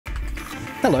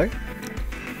Hello.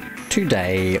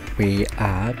 Today we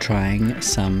are trying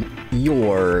some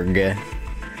Yorg,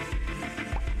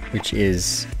 which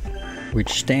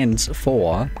stands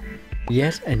for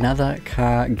yet another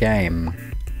car game.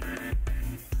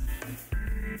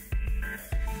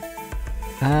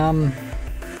 I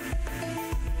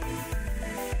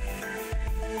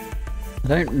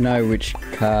don't know which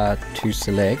car to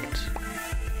select,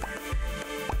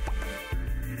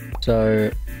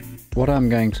 so what I'm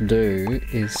going to do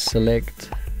is select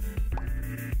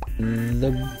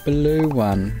the blue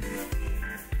one.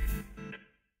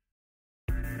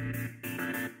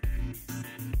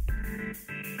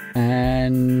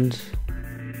 And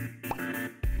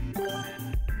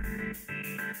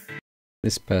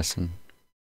this person.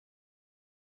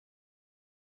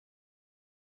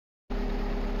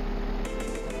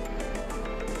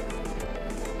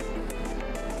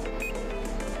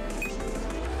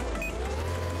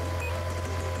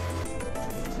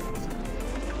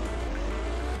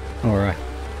 All right.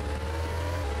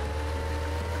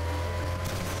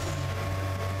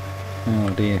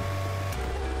 Oh dear.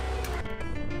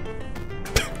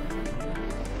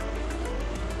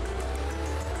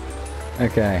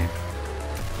 Okay.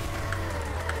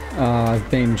 Oh,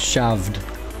 I've been shoved.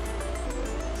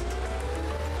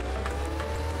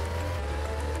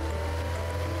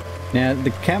 Now, the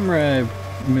camera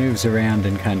moves around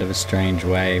in kind of a strange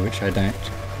way, which I don't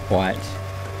quite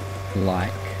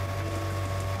like.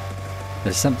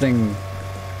 There's something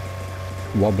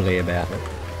wobbly about it.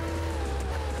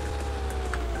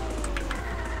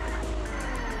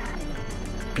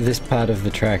 This part of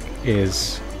the track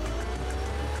is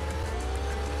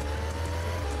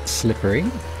slippery,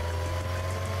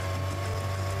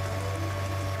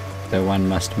 so one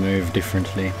must move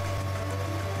differently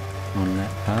on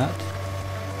that part.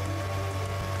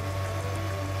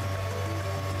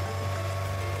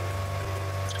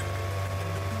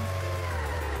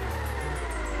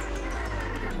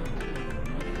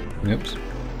 Oops.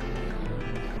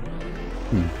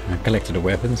 I collected a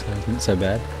weapon, so it's not so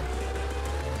bad.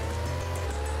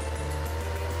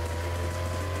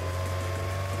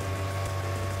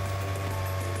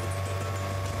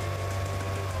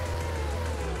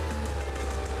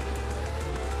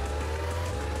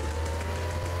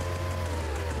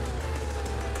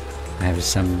 I have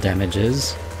some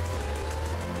damages.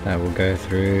 I will go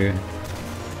through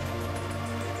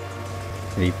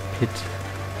the pit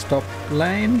stop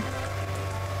lane.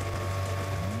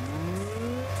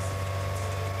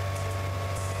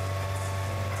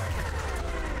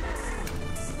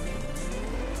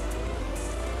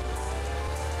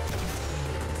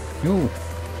 Ooh,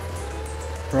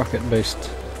 rocket boost.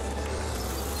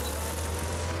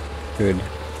 Good.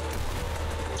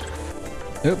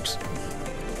 Oops.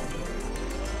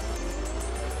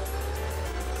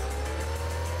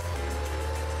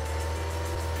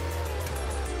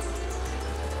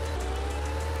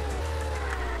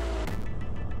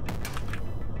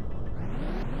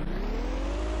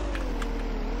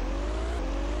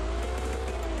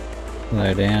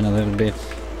 Slow down a little bit.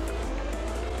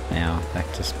 Now back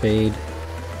to speed.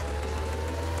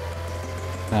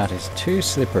 That is too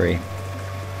slippery.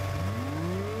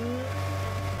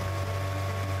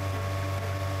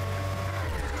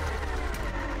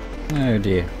 Oh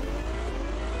dear.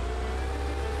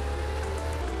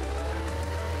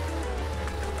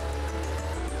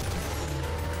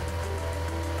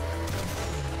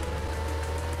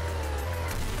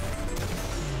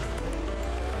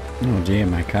 Oh dear,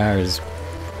 my car has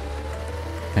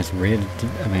a weird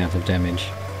amount of damage.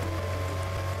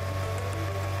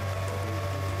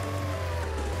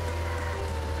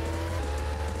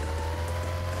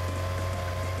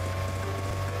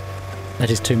 That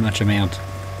is too much amount.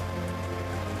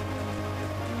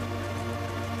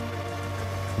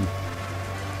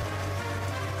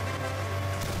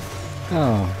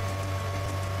 Oh.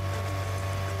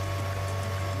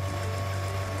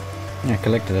 I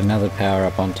collected another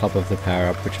power-up on top of the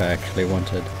power-up which I actually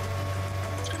wanted.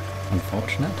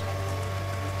 Unfortunate.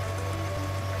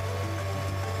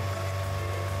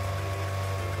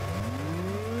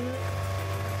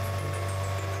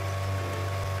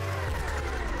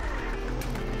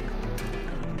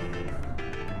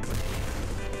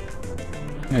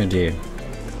 Oh dear.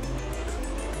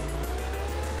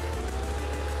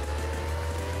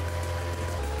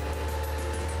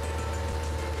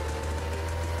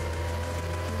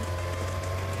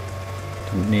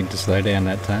 Didn't need to slow down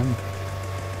that time.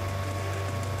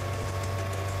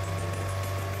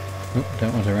 Oop,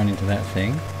 don't want to run into that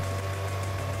thing.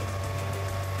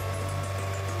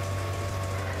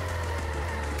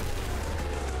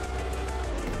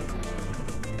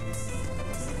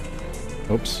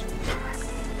 Oops.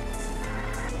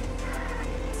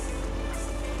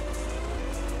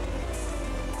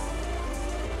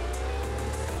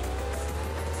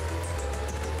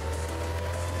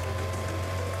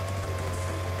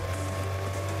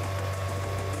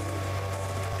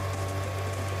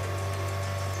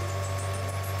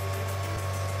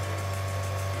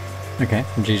 Okay,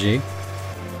 GG.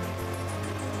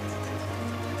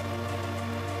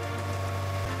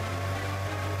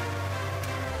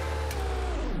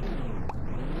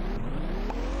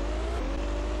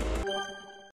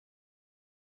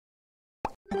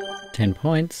 $10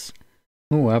 points.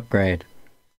 Ooh, upgrade.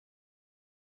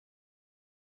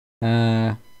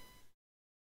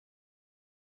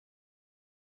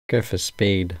 Go for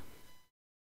speed.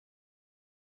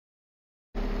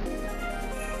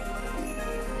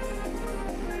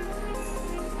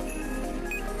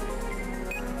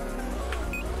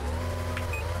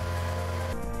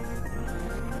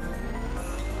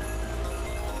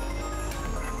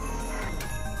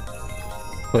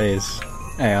 Please,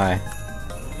 AI,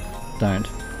 don't.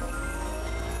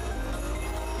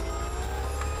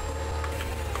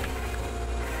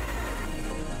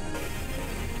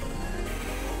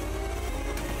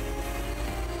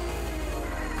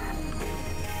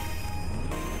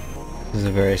 This is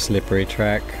a very slippery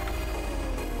track.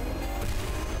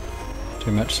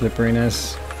 Too much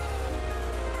slipperiness.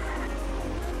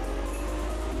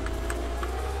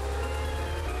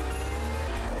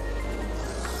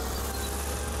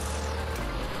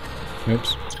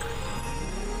 Oops.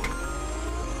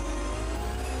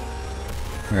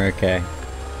 We're okay.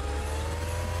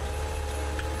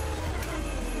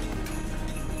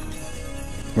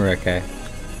 We're okay.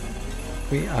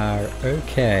 We are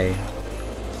okay.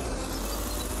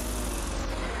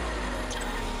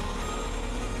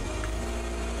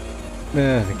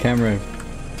 The camera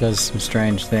does some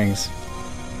strange things.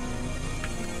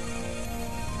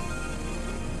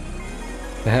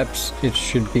 Perhaps it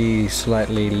should be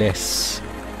slightly less,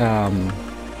 I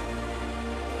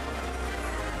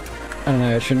don't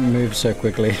know, it shouldn't move so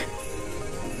quickly.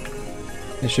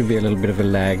 There should be a little bit of a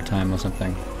lag time or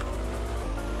something.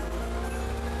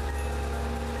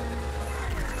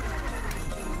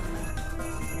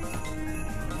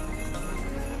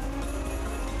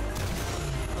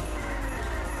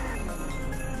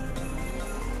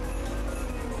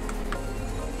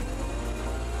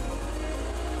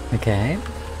 Okay.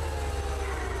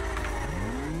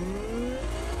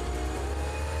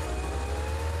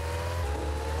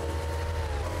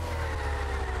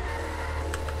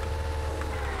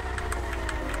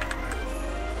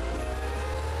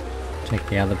 Take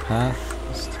the other path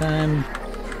this time.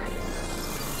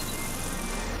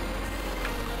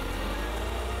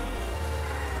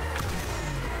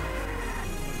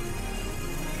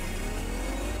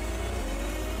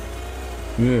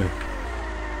 Ugh.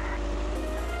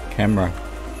 Camera.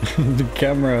 The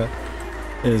camera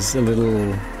is a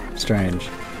little strange.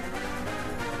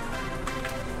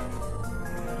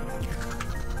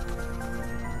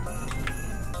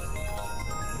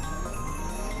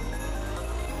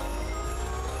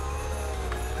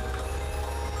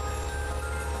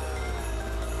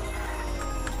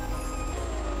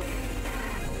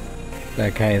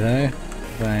 Okay though,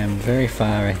 I am very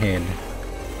far ahead.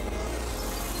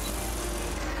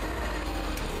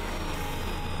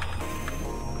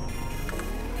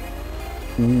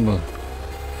 Ooh.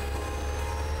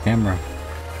 Camera.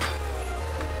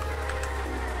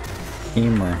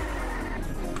 Camera.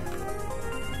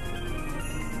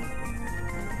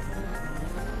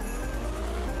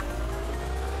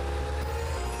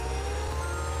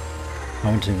 I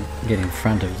want to get in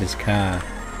front of this car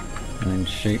and then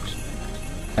shoot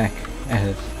back at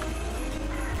it.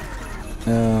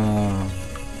 Oh.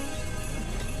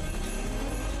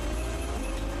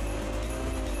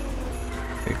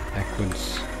 Bit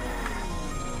backwards.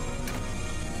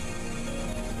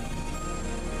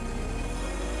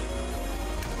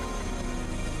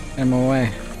 And my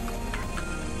way.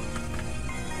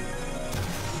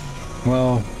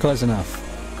 Well, close enough.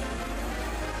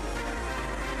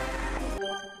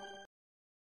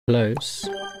 Close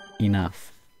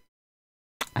enough.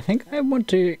 I think I want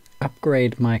to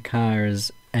upgrade my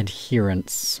car's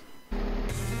adherence.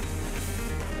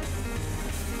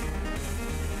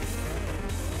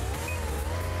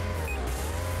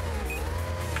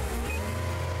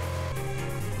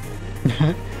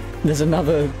 There's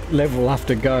another level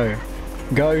after go.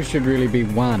 Go should really be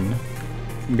 1.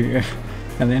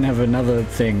 And then have another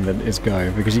thing that is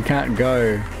go, because you can't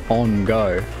go on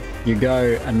go. You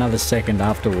go another second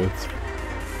afterwards.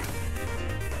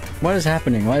 What is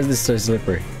happening? Why is this so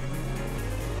slippery?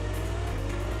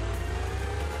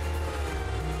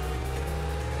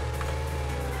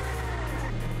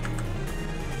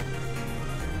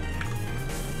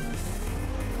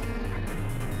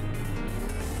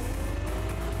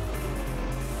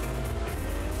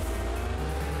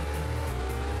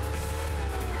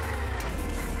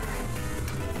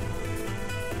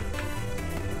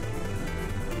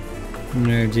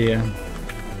 No dear.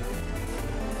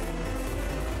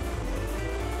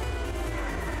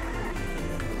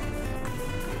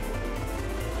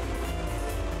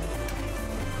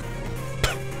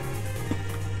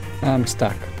 I'm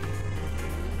stuck.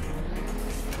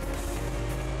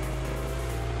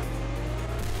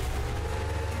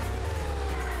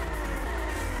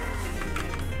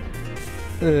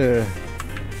 Ugh.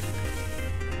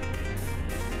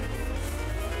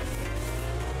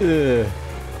 Ugh.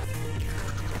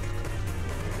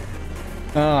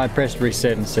 Oh, I pressed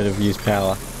reset instead of use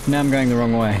power. Now I'm going the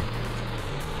wrong way.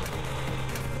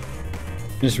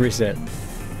 Just reset.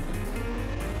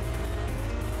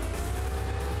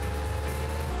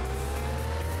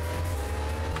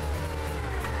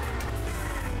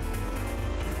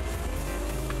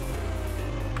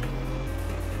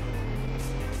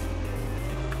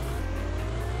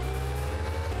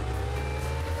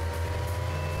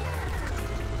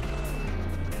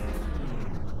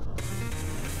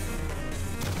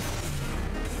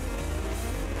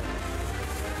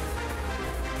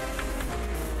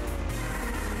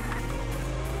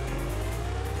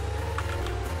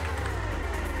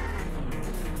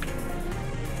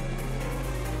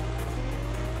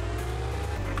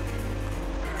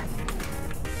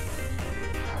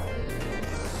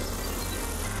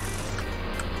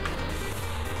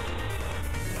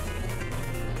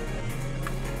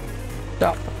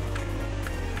 Stop.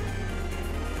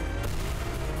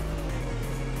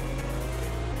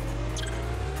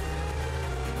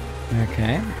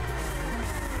 Okay. I'm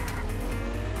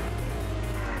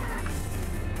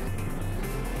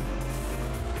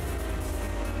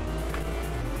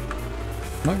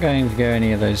not going to go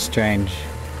any of those strange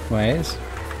ways.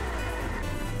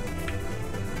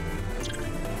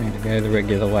 I'm going to go the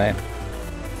regular way.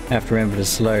 I have to remember to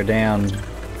slow down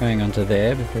going onto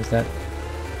there because that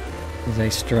is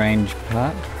a strange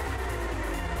part.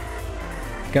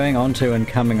 Going onto and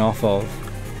coming off of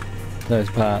those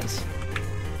parts.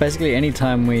 Basically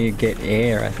anytime we get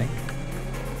air, I think.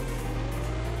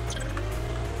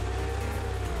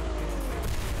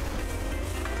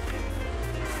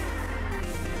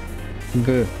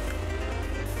 Good.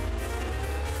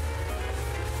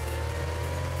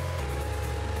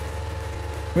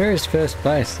 Where is first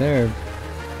place? They're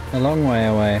a long way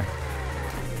away.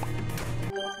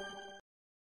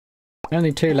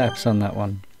 Only 2 laps on that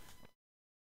one.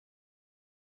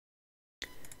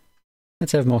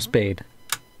 Let's have more speed.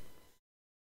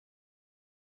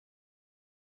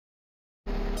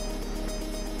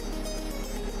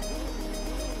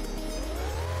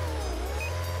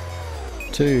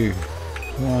 Two,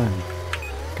 1,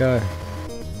 go,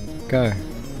 go.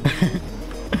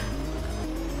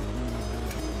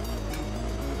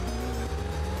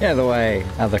 Get out of the way,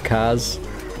 other cars.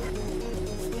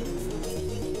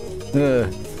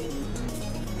 Ugh.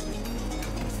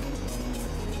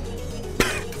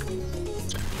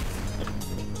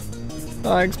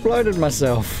 I exploded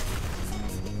myself.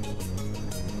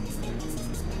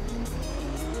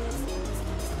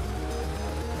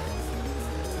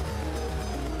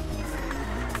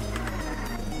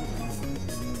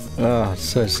 Oh, it's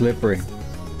so slippery.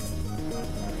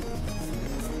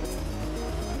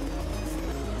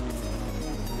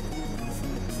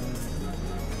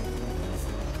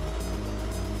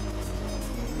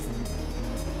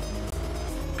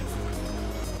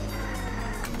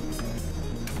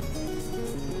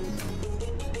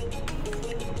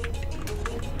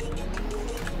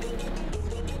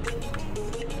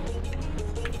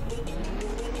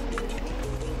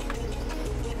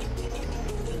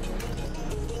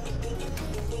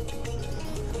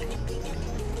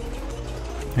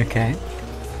 Okay.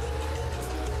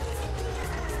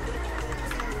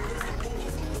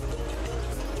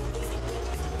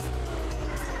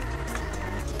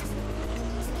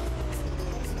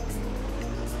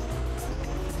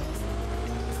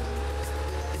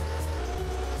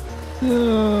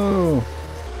 Oh,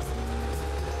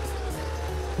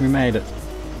 we made it.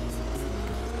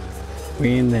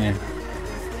 We in there.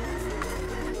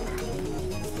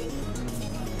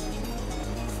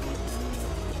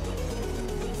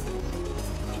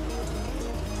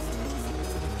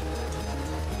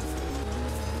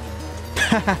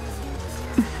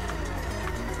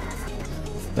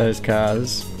 Those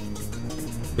cars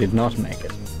did not make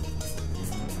it.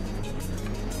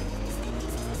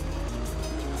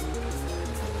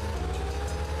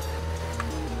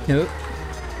 Yep.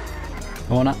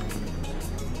 Corner.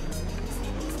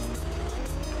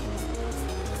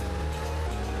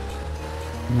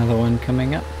 Another one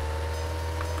coming up.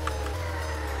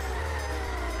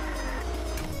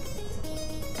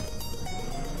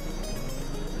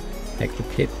 Take the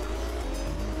pit.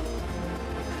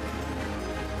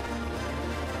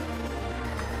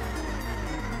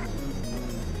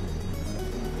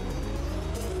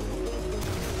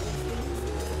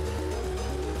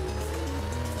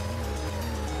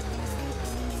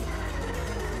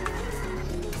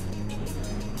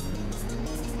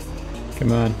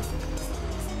 Come on.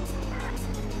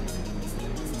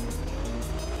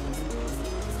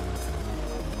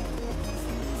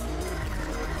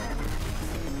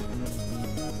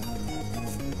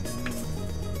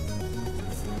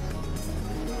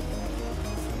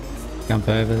 Jump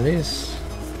over this.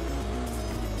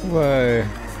 Whoa.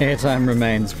 Airtime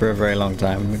remains for a very long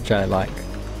time, which I like.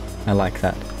 I like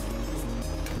that.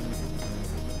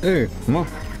 Ooh, more.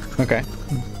 Okay.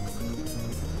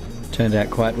 Turned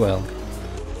out quite well.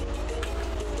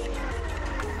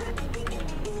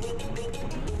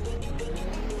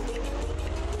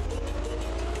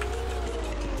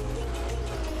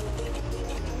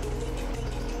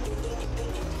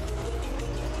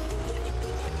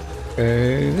 Go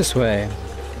this way.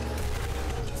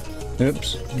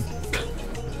 Oops.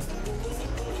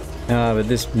 Ah, but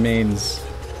this means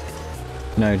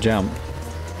no jump.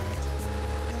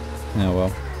 Oh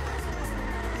well.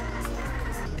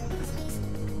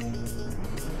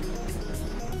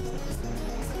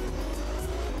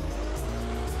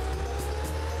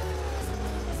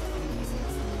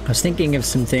 I was thinking of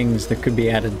some things that could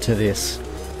be added to this.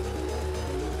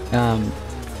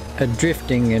 A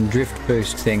drifting and drift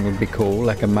boost thing would be cool,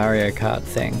 like a Mario Kart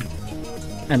thing.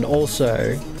 And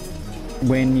also,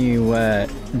 when you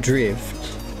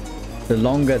drift, the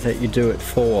longer that you do it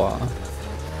for,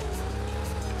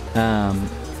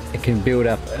 it can build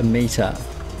up a meter,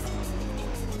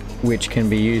 which can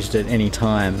be used at any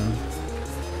time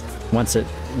once it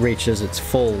reaches its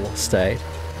full state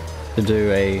to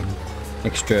do a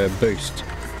extra boost.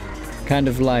 Kind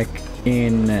of like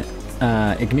in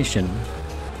Ignition,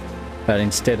 but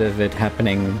instead of it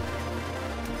happening,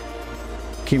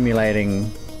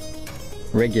 accumulating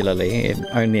regularly, it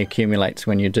only accumulates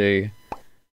when you do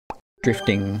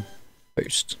drifting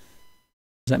boost.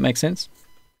 Does that make sense?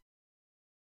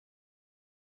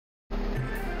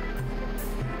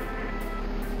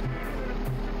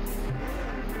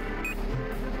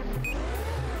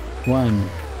 One,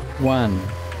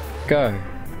 go.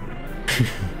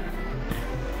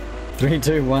 3,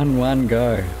 2, 1, 1,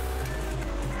 go.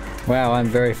 Wow, I'm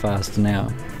very fast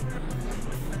now.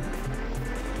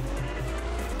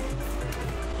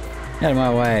 Out of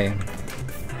my way.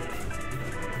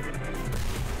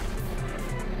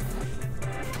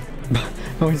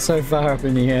 I went so far up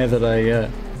in the air that I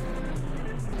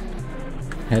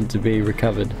had to be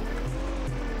recovered.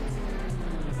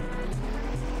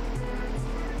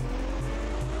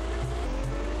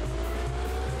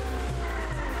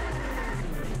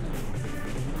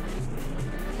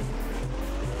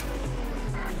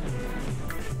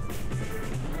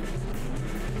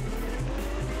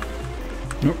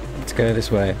 Let's go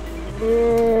this way.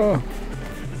 Oh,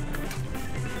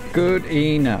 good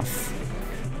enough.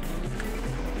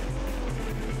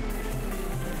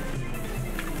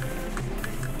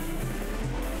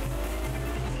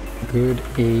 Good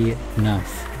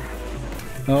enough.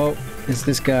 Oh, it's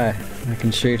this guy. I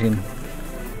can shoot him.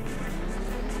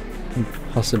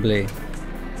 Possibly.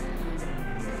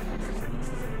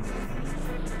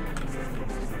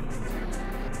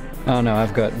 Oh no,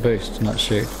 I've got boost, not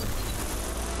shoot.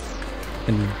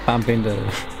 And bump into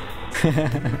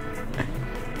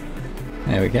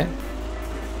there we go.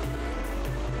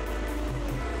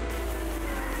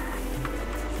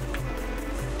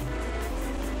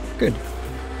 Good.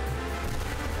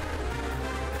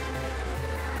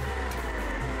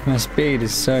 My speed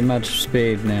is so much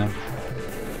speed now.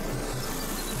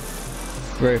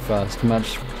 Very fast,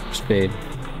 much speed.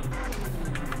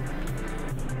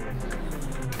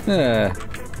 No.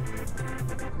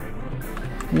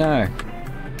 No.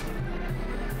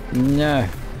 No.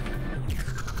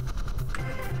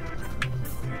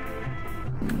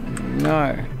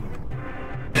 No.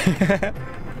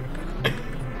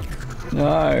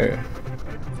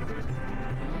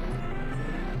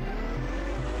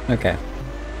 Okay.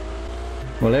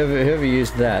 Well, whoever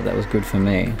used that was good for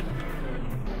me.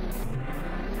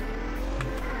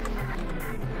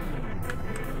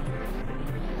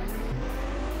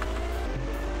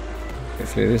 Go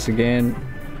through this again.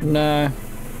 No.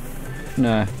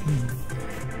 No.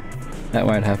 That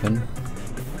won't happen.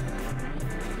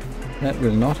 That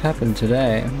will not happen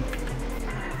today.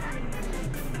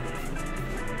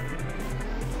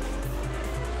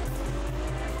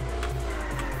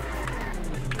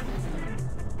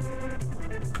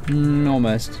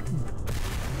 Almost.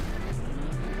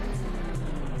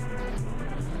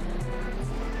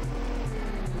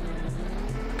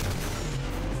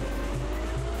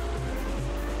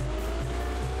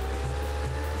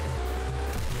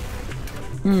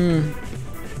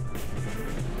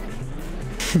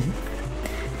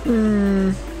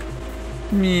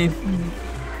 Me.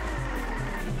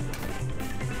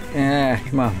 Yeah,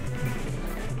 come on.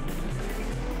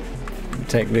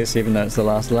 Take this even though it's the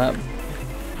last lap.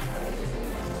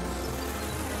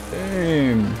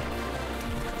 Boom.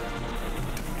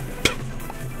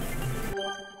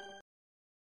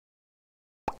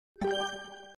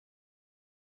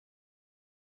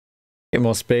 Get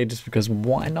more speed just because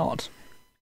why not?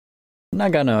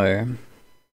 Nagano.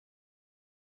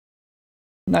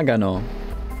 Nagano.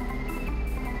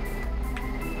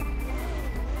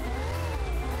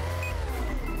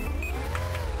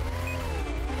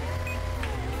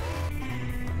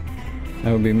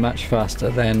 That would be much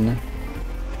faster than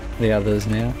the others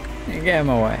now. Get him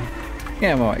away.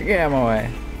 Get him away. Get him away.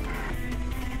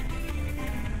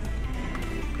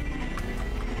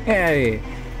 Hey.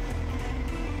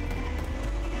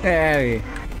 Hey.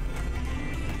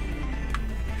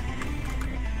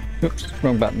 Oops,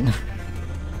 wrong button.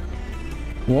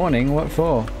 Warning, what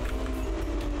for?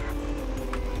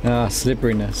 Ah,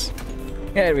 slipperiness.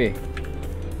 Get out of here.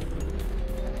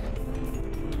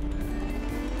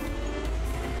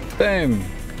 Boom.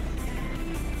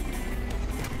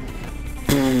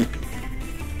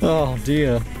 Oh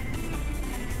dear.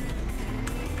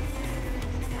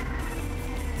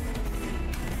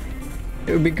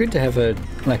 It would be good to have a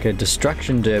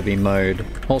destruction derby mode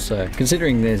also,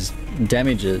 considering there's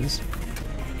damages.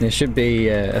 There should be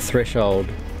a threshold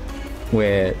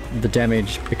where the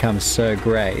damage becomes so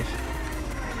great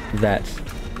that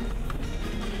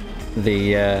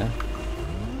the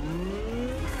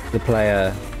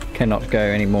player cannot go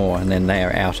anymore, and then they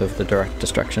are out of the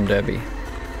destruction derby.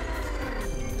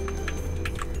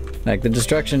 Like, the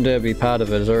destruction derby part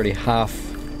of it is already half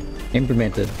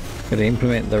implemented. Gotta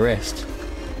implement the rest.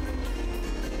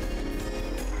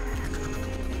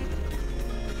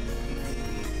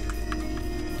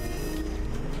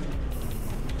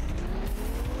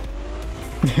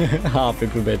 Half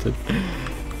implemented.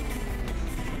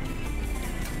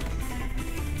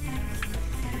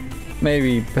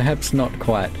 Maybe, perhaps not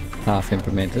quite half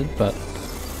implemented, but...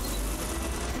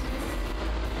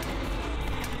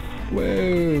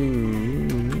 Whoa!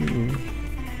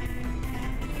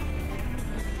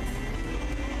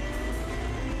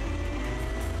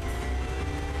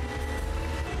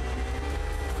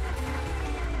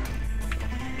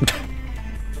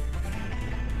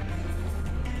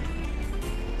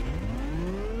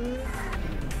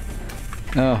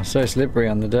 Oh, so slippery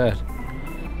on the dirt.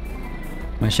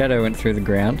 My shadow went through the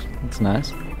ground. That's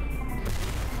nice.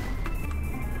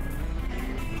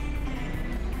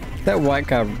 That white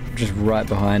car just right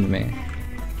behind me.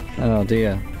 Oh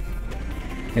dear.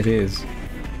 It is.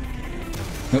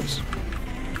 Oops.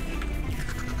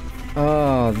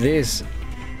 Oh, this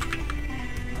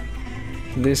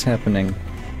happening.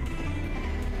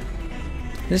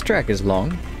 This track is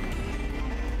long.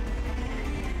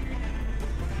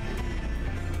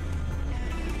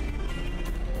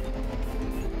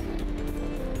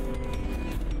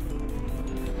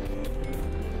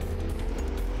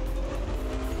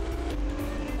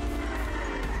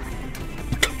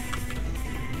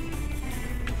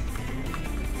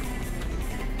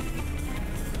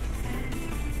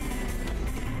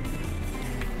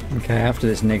 Okay, after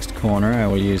this next corner I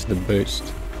will use the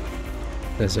boost.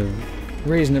 There's a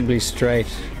reasonably straight...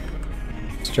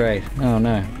 Oh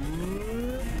no.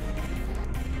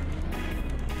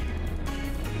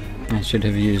 I should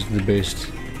have used the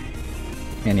boost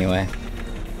anyway.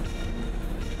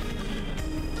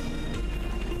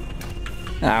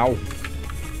 Ow!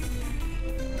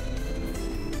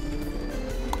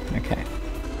 Okay.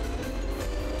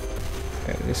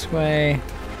 Go this way.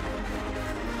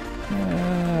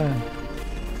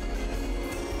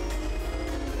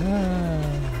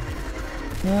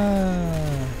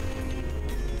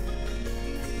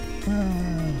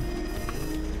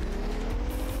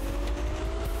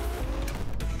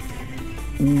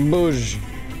 Bouge.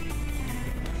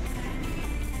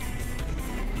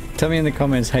 Tell me in the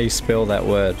comments how you spell that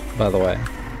word, by the way.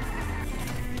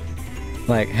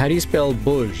 Like, how do you spell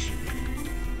bouge?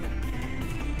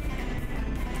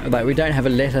 Like, we don't have a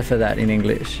letter for that in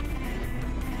English.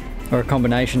 Or a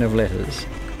combination of letters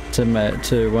to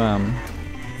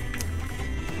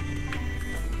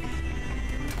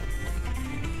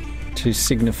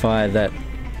signify that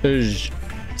uj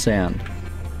sound.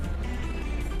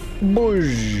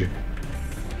 Bouge.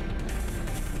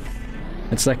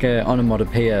 It's like a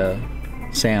onomatopoeia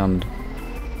sound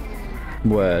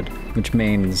word, which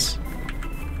means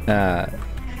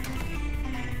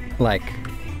like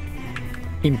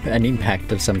an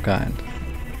impact of some kind.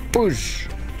 Bouge.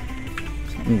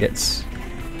 Something gets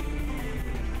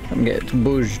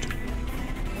bouged.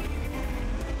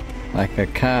 Like a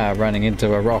car running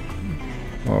into a rock.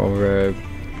 or a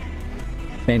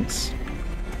fence.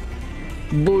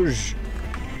 Bush.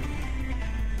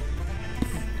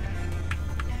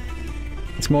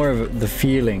 It's more of the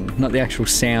feeling, not the actual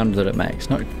sound that it makes.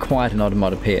 Not quite an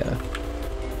onomatopoeia.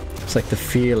 It's like the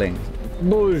feeling.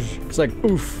 Bush. It's like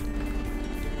oof.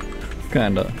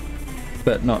 Kinda.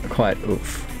 But not quite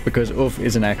oof. Because oof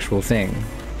is an actual thing.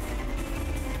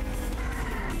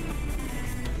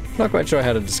 Not quite sure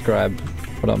how to describe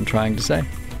what I'm trying to say.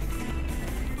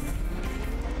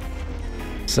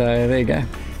 So there you go.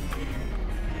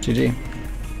 GG.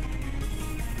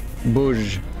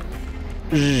 Bush.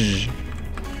 Zh.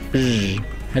 Zh.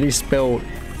 How do you spell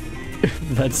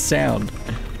that sound?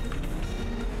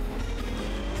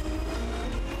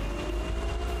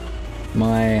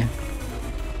 My...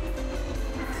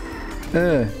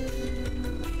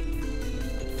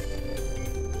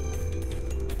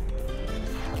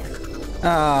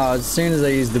 Ah, as soon as I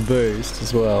use the boost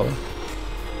as well.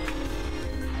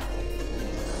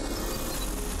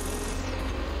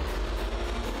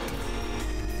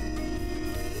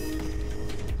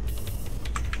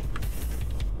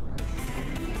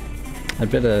 I'd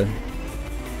better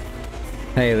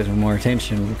pay a little more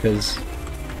attention because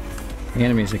the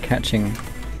enemies are catching.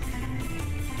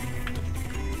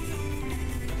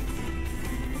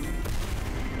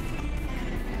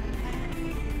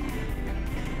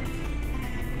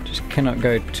 Just cannot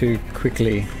go too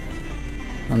quickly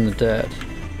on the dirt.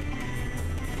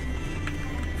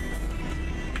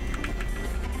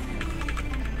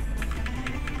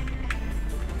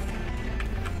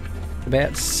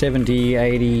 About 70,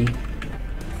 80.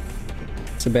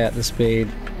 It's about the speed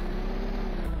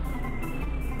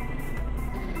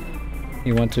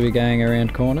you want to be going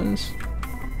around corners.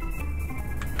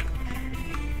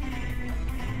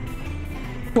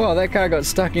 Wow, that car got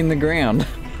stuck in the ground.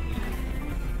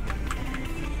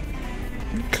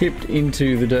 Clipped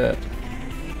into the dirt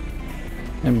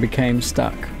and became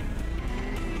stuck.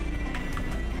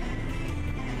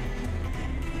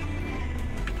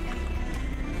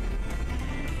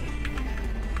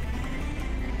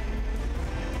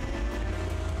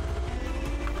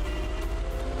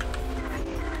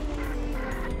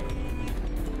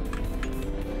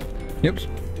 Yep.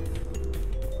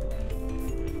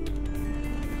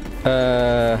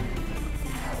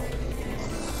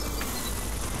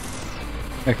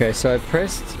 Okay, so I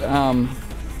pressed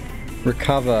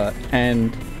recover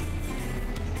and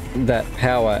that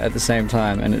power at the same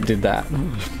time and it did that.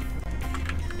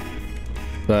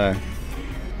 So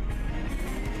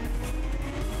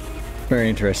very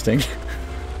interesting.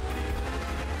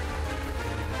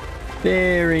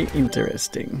 Very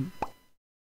interesting.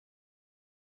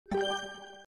 Go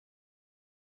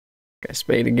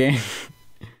speed again.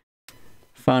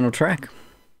 Final track.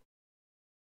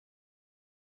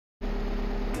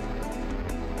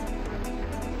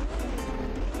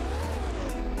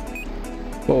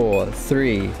 4,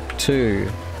 3, 2,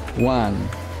 1,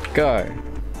 go.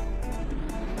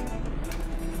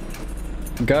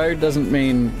 Go doesn't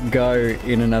mean go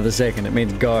in another second, it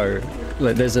means go.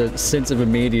 Like there's a sense of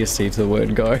immediacy to the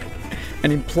word go.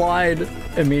 An implied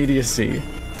immediacy.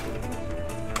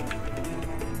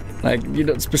 Like, you're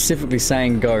not specifically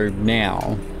saying go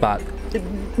now, but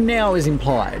now is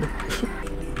implied.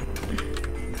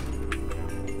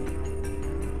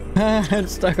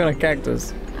 It's stuck on a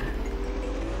cactus.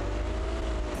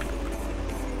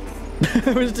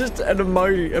 It was just an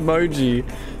emoji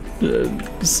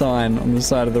sign on the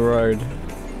side of the road.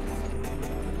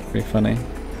 Pretty funny.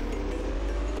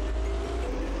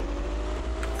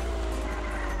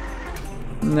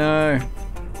 No.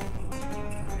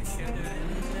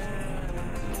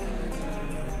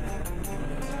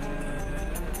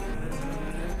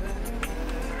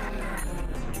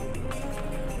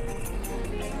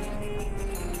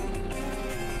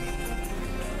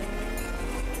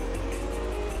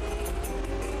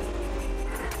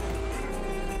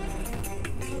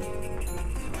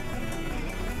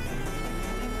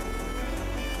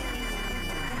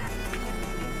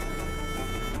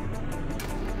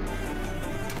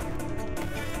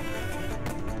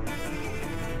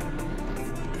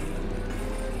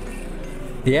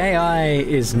 The AI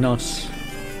is not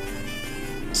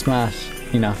smart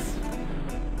enough.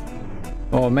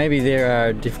 Or maybe there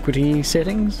are difficulty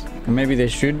settings? Or maybe there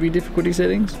should be difficulty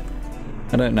settings?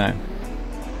 I don't know.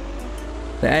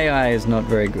 The AI is not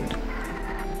very good.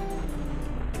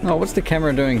 Oh, what's the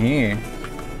camera doing here?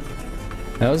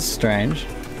 That was strange.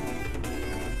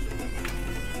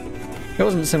 It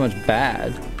wasn't so much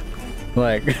bad.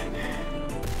 Like... it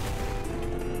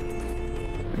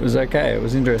was okay, it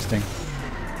was interesting.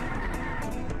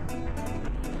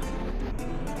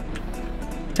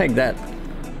 Take that,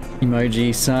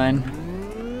 emoji sign.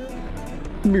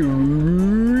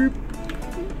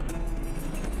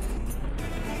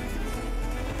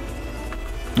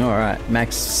 Alright,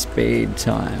 max speed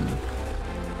time.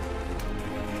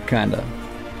 Kinda.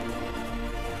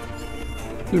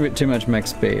 A little bit too much max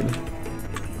speed.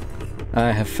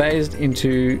 I have phased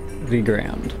into the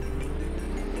ground.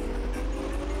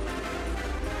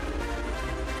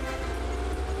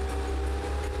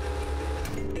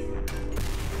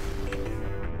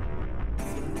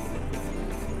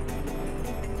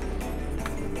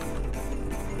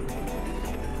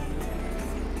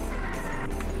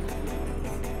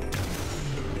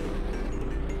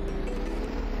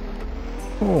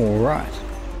 All right.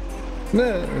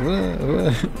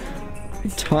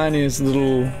 Tiniest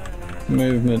little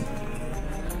movement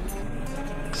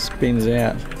spins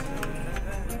out.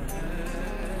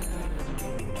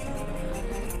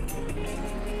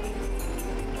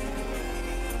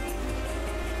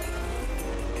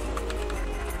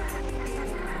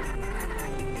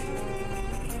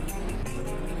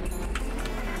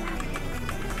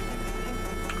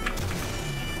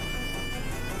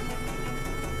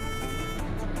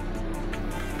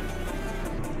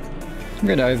 I'm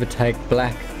going to overtake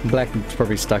Black. Black is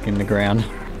probably stuck in the ground.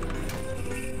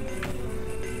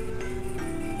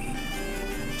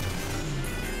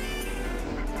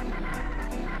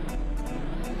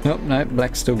 Oh, no,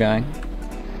 Black's still going.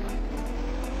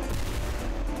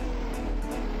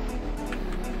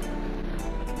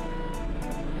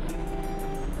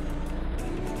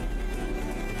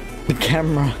 The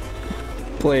camera,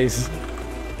 please.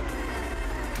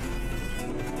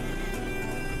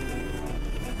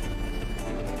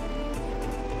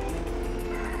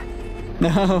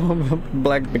 No,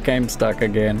 Black became stuck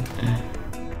again.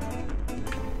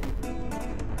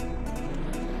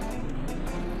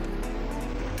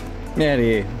 Get out of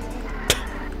here.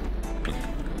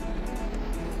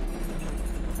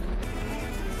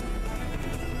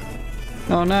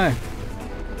 Oh no.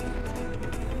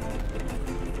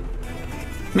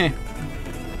 Meh.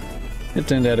 It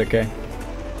turned out okay.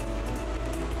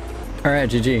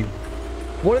 Alright, GG.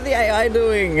 What are the AI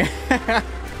doing?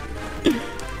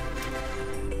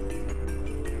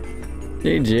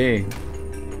 GG.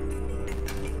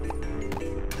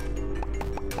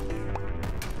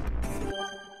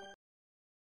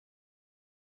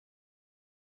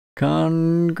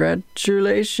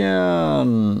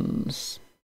 Congratulations.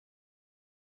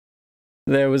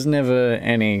 There was never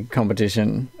any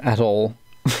competition at all.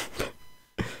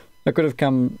 I could have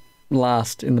come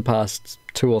last in the past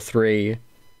 2 or 3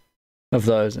 of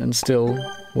those and still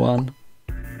won.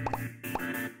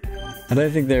 I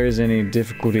don't think there is any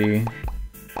difficulty.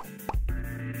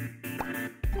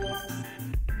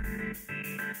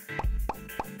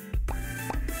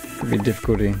 Could be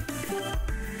difficulty.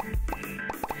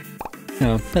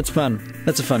 Oh, that's fun.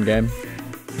 That's a fun game.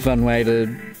 A fun way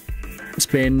to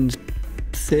spend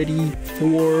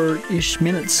 34-ish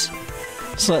minutes.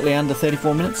 Slightly under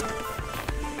 34 minutes.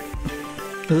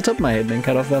 Has the top of my head been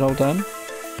cut off that whole time?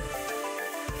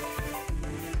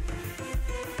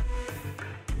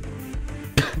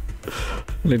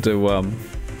 I need to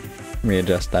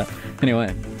readjust that.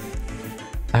 Anyway,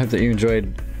 I hope that you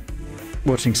enjoyed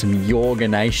watching some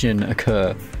Yorgination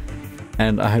occur,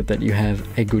 and I hope that you have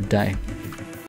a good day.